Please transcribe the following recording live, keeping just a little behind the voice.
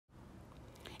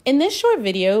In this short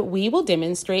video, we will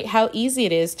demonstrate how easy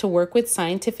it is to work with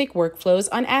scientific workflows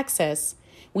on Access.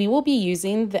 We will be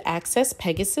using the Access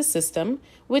Pegasus system,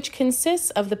 which consists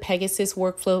of the Pegasus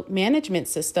Workflow Management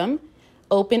System,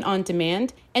 Open On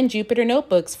Demand, and Jupyter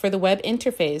Notebooks for the web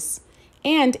interface,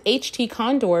 and HT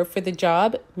Condor for the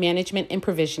job, management, and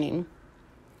provisioning.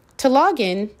 To log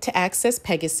in to Access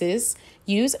Pegasus,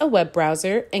 use a web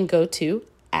browser and go to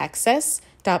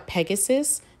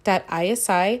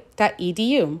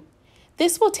access.pegasus.isi.edu.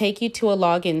 This will take you to a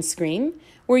login screen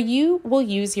where you will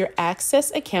use your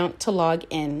Access account to log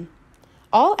in.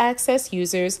 All Access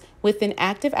users with an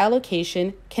active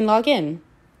allocation can log in.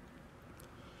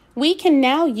 We can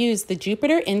now use the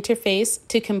Jupyter interface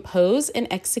to compose and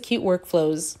execute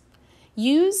workflows.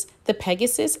 Use the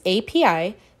Pegasus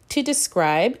API to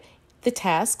describe the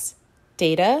tasks,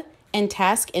 data, and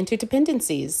task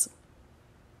interdependencies.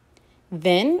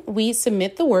 Then we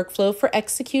submit the workflow for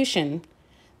execution.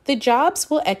 The jobs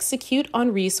will execute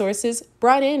on resources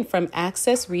brought in from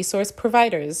Access resource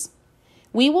providers.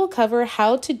 We will cover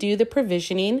how to do the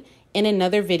provisioning in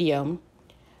another video.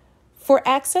 For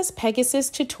Access Pegasus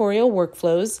tutorial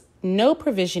workflows, no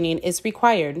provisioning is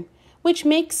required, which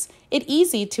makes it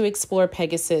easy to explore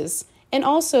Pegasus and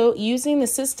also using the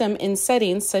system in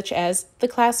settings such as the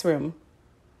classroom.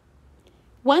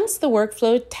 Once the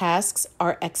workflow tasks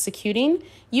are executing,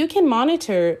 you can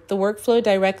monitor the workflow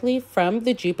directly from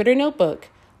the Jupyter Notebook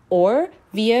or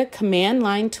via command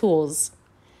line tools.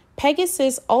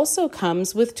 Pegasus also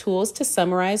comes with tools to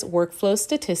summarize workflow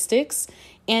statistics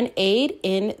and aid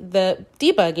in the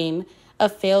debugging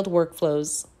of failed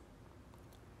workflows.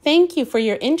 Thank you for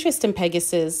your interest in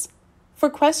Pegasus. For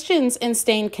questions and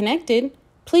staying connected,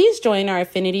 please join our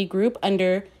affinity group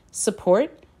under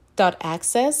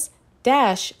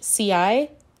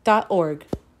support.access-ci.org.